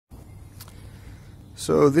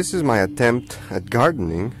So this is my attempt at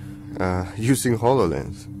gardening using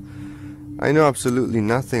HoloLens. I know absolutely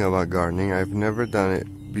nothing about gardening. I've never done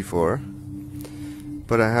it before.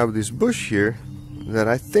 But I have this bush here that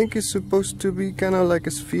I think is supposed to be kind of like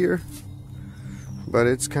a sphere, but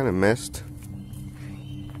it's kind of messed.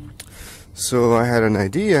 So I had an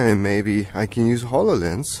idea, and maybe I can use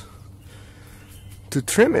HoloLens to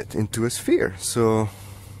trim it into a sphere. So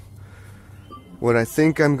what I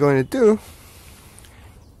think I'm going to do,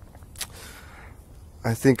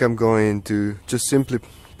 I think I'm going to just simply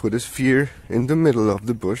put a sphere in the middle of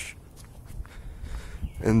the bush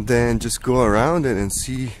and then just go around it and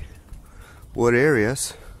see what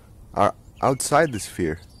areas are outside the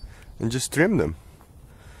sphere and just trim them.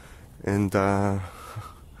 And I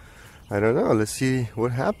don't know, let's see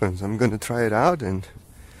what happens. I'm gonna try it out and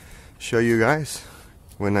show you guys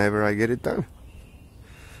whenever I get it done.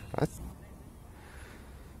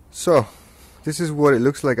 So this is what it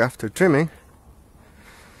looks like after trimming.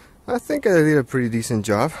 I think I did a pretty decent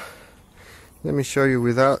job. Let me show you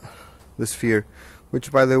without the sphere,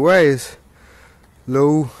 which by the way is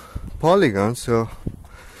low polygon, so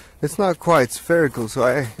it's not quite spherical, so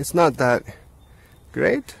it's not that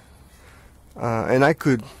great. And I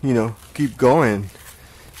could, keep going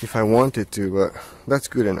if I wanted to, but that's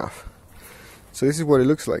good enough. So this is what it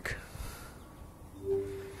looks like.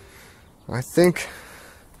 I think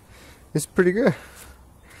it's pretty good.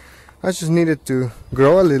 I just needed to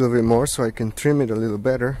grow a little bit more so I can trim it a little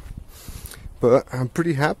better, but I'm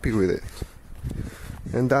pretty happy with it.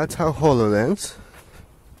 And that's how HoloLens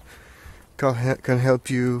can help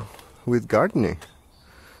you with gardening.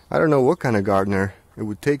 I don't know what kind of gardener it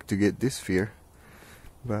would take to get this sphere,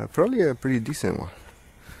 but probably a pretty decent one.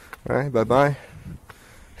 Alright, bye bye.